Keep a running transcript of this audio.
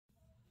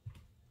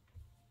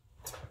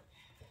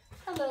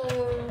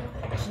Hello,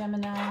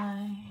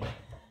 Gemini.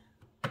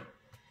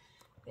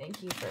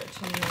 Thank you for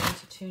tuning in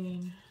to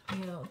Tuning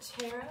Wheel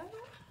Tarot.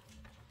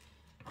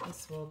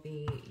 This will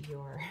be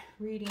your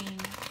reading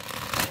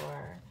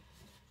for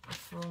the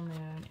full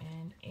moon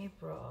in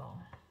April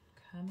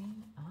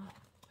coming up.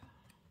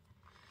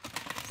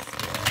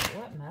 So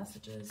what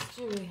messages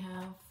do we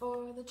have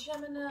for the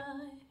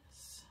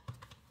Geminis?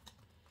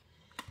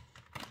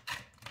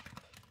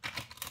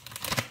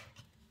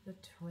 The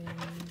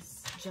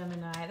twins,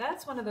 Gemini.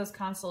 That's one of those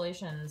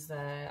constellations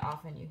that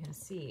often you can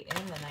see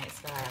in the night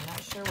sky. I'm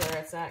not sure where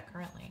it's at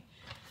currently.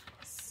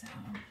 So,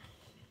 but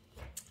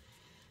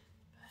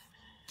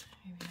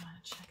maybe I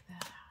want to check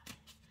that out.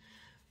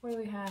 What do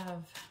we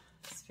have,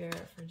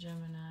 Spirit, for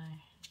Gemini?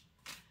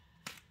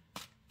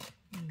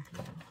 Thank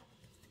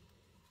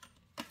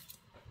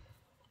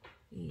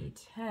you. The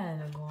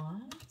 10 of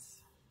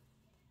Wands.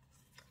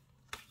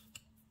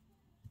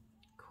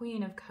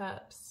 Queen of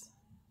Cups.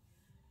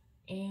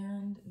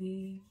 And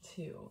the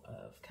 2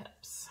 of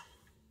Cups.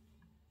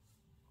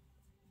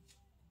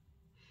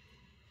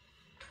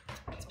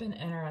 It's been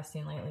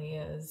interesting lately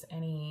is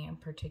any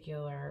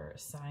particular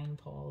sign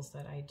pulls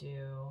that I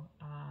do,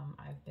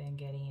 I've been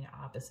getting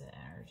opposite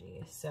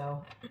energy.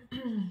 So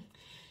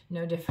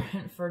no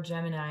different for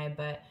Gemini,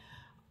 but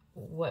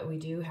what we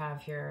do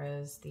have here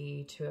is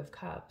the 2 of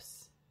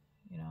Cups,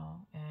 you know,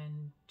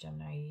 and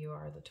Gemini, you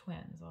are the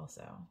twins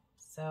also.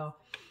 So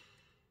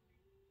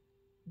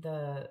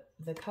the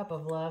cup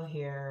of love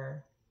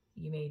here,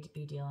 you may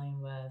be dealing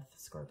with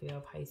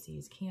Scorpio,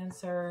 Pisces,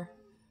 Cancer.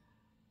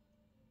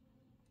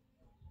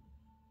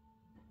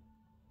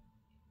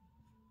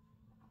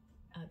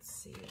 Let's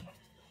see.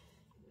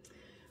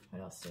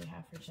 What else do we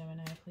have for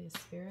Gemini, please,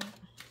 Spirit?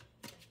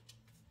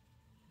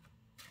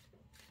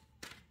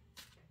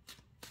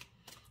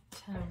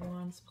 Ten of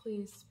Wands,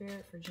 please,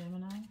 Spirit, for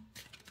Gemini.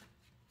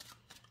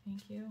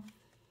 Thank you.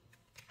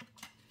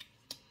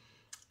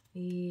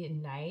 The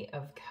Knight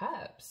of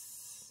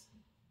Cups.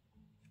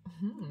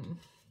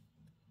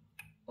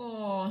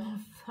 Oh,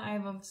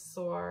 5 of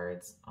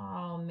Swords.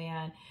 Oh,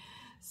 man.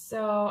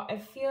 So I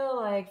feel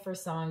like for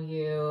some of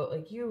you,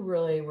 like you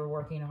really were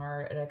working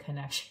hard at a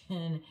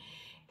connection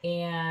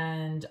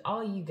and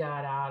all you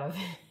got out of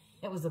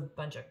it was a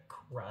bunch of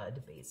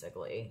crud,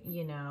 basically,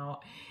 you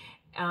know.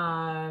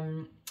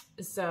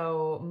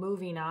 So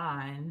moving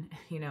on,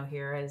 you know,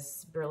 here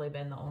has really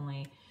been the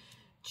only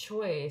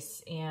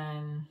choice.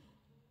 And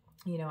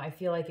you know, I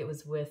feel like it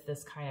was with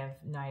this kind of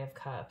Knight of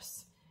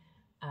Cups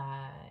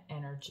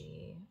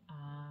energy.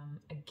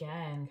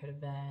 Again, could have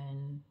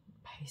been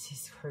Pisces,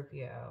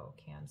 Scorpio,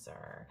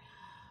 Cancer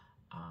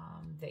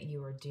that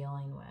you were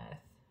dealing with.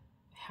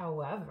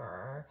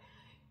 However,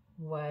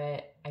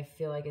 what I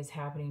feel like is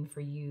happening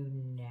for you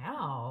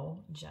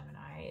now,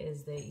 Gemini,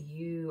 is that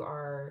you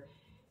are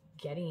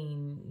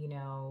getting, you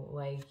know,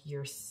 like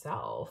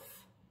yourself,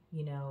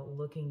 you know,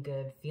 looking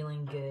good,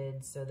 feeling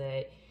good, so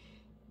that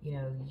you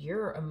know,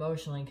 you're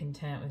emotionally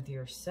content with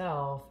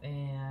yourself.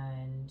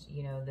 And,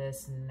 you know,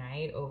 this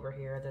knight over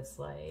here that's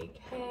like,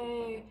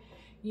 hey,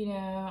 you know,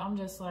 I'm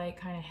just like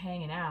kind of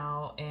hanging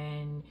out.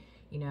 And,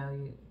 you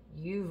know,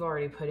 you've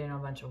already put in a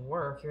bunch of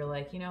work. You're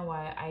like, you know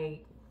what,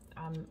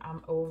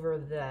 I'm over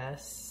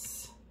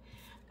this.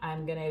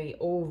 I'm going to be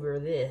over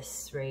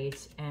this, right?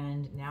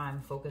 And now I'm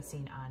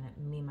focusing on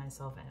me,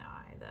 myself, and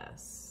I,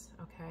 this.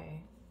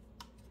 Okay.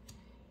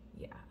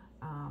 Yeah.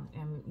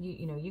 And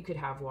you know, you could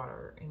have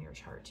water in your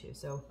chart too.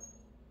 So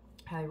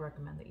I highly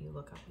recommend that you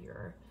look up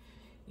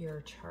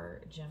your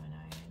chart, Gemini.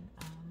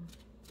 And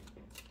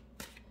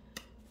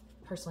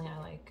personally, I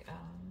like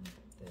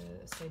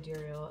the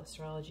sidereal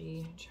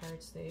astrology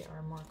charts. They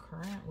are more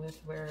current with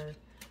where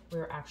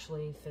we're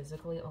actually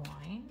physically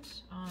aligned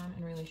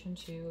in relation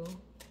to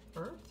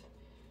Earth.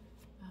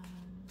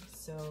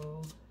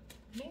 So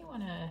you may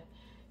want to,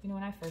 you know,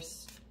 when I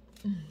first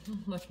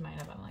looked mine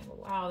up, I'm like,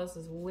 wow, this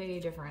is way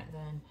different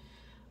than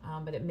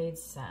but it made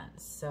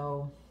sense.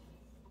 So,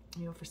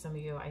 you know, for some of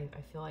you, I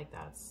feel like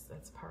that's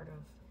part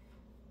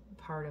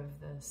of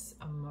this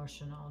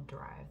emotional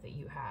drive that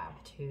you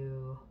have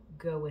to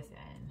go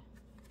within.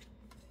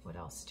 What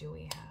else do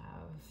we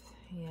have?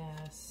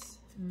 Yes.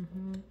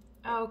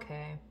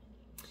 Okay.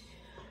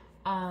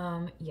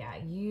 Yeah,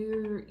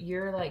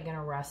 you're like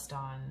gonna rest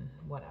on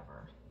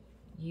whatever.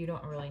 You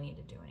don't really need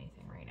to do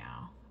anything right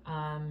now.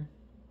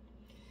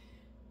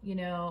 You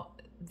know,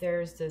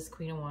 there's this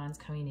Queen of Wands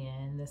coming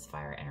in, this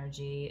fire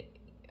energy.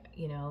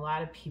 You know, a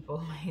lot of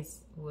people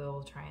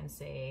will try and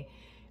say,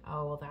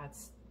 oh, well,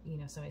 that's, you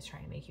know, somebody's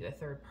trying to make you a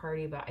third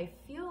party. But I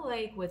feel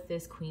like with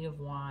this Queen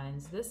of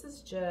Wands, this is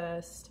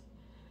just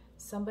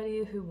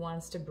somebody who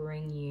wants to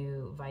bring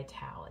you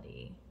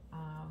vitality,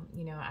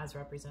 you know, as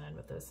represented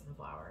with the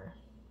sunflower.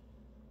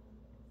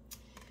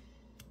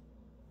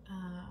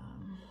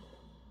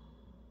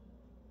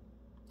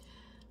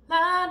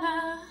 La,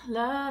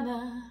 la,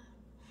 la.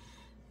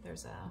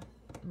 There's a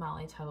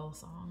Molly Tuttle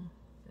song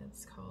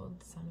that's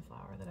called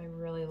Sunflower that I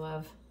really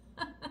love.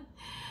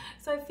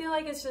 So I feel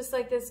like it's just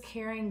like this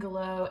caring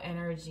glow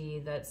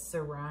energy that's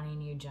surrounding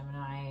you,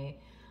 Gemini.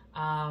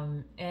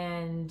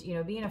 And, you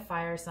know, being a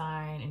fire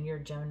sign and you're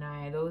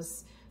Gemini,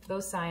 those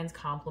signs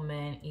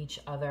complement each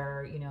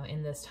other, you know,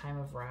 in this time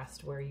of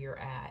rest where you're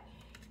at.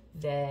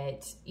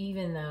 That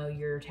even though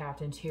you're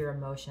tapped into your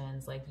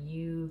emotions, like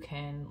you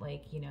can,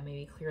 like, you know,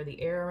 maybe clear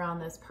the air around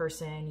this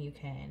person. You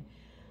can,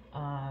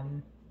 I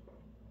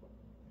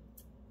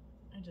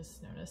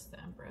just noticed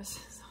the Empress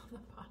is on the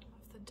bottom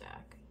of the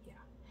deck. Yeah.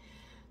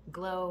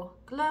 Glow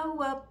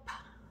up.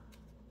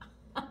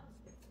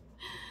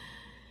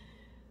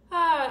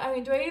 I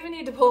mean, do I even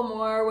need to pull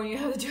more when you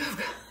have the Two of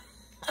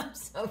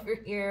Cups over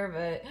here?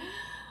 But,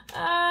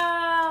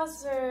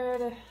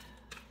 sir,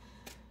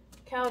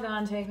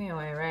 Calgon, take me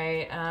away,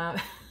 right?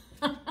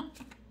 Oh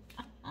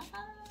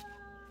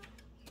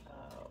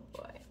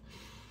boy.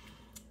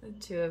 The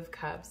Two of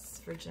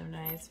Cups for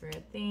Gemini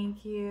Spirit.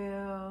 Thank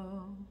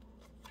you.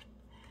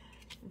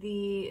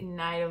 The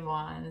Knight of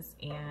Wands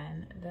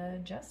and the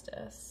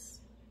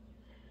Justice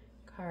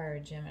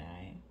card,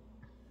 Gemini.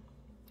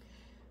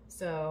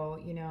 So,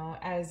 you know,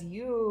 as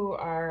you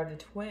are the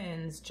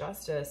twins,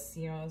 Justice,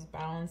 you know, is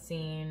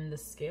balancing the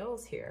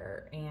scales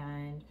here.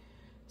 And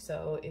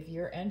so if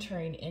you're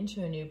entering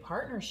into a new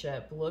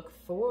partnership, look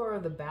for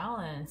the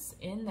balance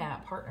in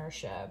that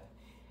partnership.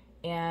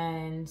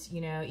 And,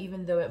 you know,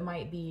 even though it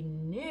might be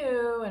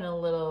new and a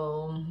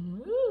little,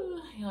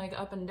 you know, like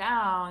up and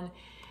down,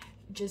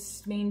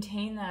 just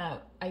maintain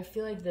that. I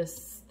feel like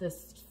this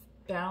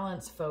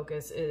balance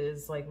focus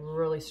is like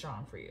really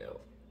strong for you.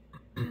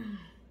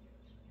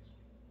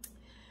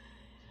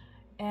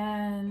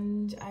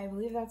 And I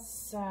believe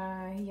that's,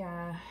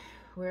 yeah,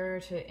 where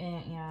to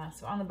end, yeah.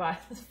 So on the bottom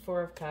is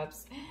Four of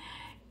Cups,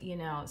 you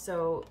know,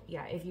 so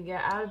yeah, if you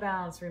get out of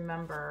balance,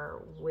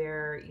 remember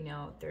where, you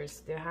know, there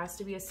has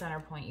to be a center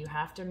point. You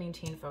have to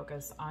maintain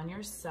focus on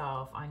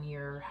yourself, on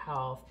your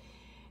health,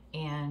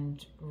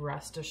 and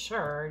rest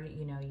assured,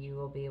 you know, you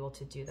will be able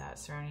to do that,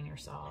 surrounding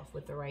yourself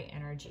with the right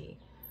energy,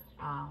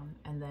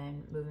 and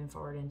then moving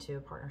forward into a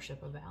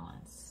partnership of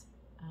balance.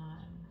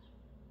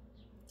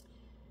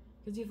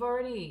 Because you've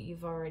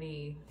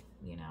already,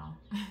 you know,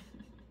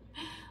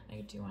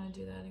 like, do you want to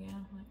do that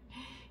again? Like,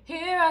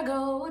 here I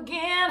go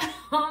again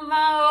on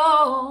my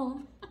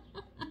own.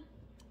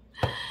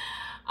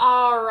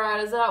 All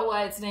right, is that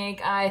White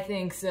Snake? I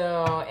think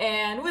so.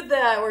 And with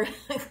that, we're going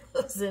to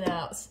close it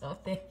out. So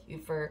thank you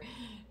for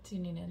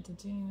tuning in to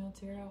Tuning Wheel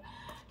Tarot.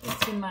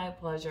 It's been my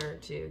pleasure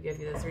to give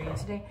you this reading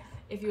today.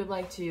 If you would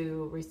like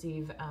to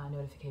receive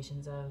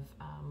notifications of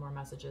more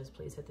messages,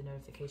 please hit the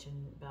notification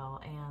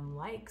bell and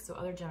like, so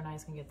other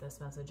Geminis can get this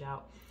message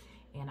out.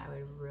 And I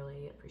would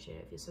really appreciate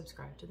it if you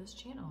subscribe to this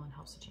channel and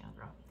helps the channel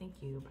grow. Thank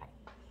you.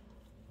 Bye.